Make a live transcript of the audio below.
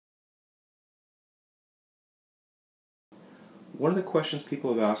One of the questions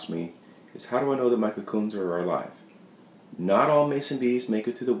people have asked me is, how do I know that my cocoons are alive? Not all mason bees make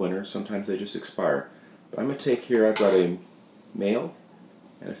it through the winter. Sometimes they just expire. But I'm going to take here, I've got a male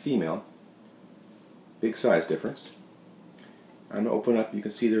and a female. Big size difference. I'm going to open up. You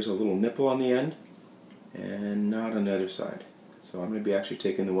can see there's a little nipple on the end and not on the other side. So I'm going to be actually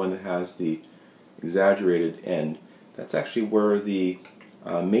taking the one that has the exaggerated end. That's actually where the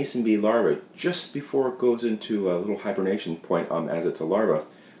mason bee larva, just before it goes into a little hibernation point as it's a larva,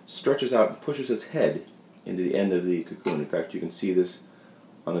 stretches out and pushes its head into the end of the cocoon. In fact, you can see this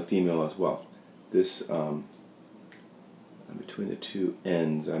on the female as well. This, between the two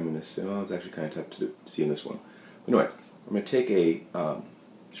ends, I'm going to say, well, it's actually kind of tough to see in this one. But anyway, I'm going to take a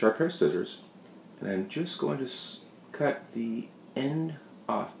sharp pair of scissors, and I'm just going to cut the end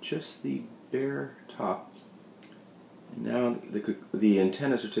off, just the bare top. And now the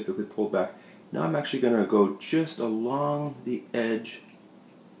antennas are typically pulled back. Now I'm actually going to go just along the edge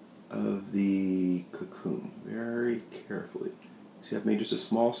of the cocoon, very carefully. See, I've made just a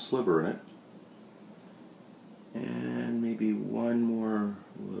small sliver in it, and maybe one more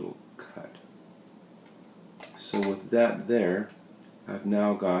little cut. So with that there, I've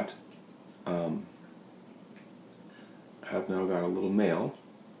now got a little male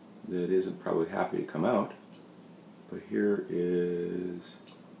that isn't probably happy to come out. But here is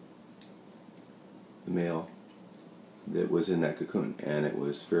the male that was in that cocoon, and it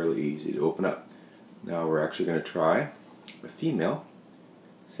was fairly easy to open up. Now we're actually going to try a female.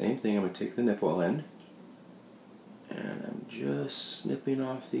 Same thing, I'm going to take the nipple end, and I'm just snipping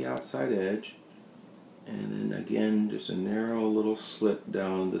off the outside edge, and then again just a narrow little slit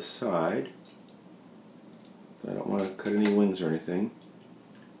down the side. So I don't want to cut any wings or anything.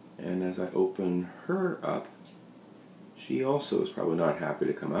 And as I open her up, she also is probably not happy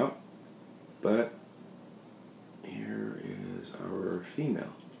to come out, but here is our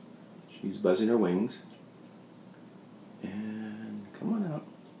female. She's buzzing her wings, and come on out.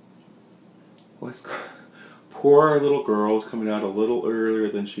 Poor little girl's coming out a little earlier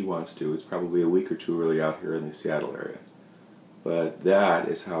than she wants to. It's probably a week or two early out here in the Seattle area. But that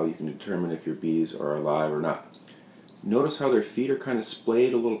is how you can determine if your bees are alive or not. Notice how their feet are kind of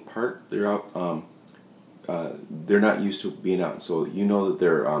splayed a little apart. They're out. They're not used to being out, so you know that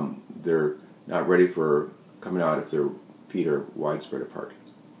they're not ready for coming out if their feet are widespread apart.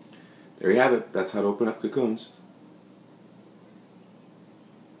 There you have it. That's how to open up cocoons.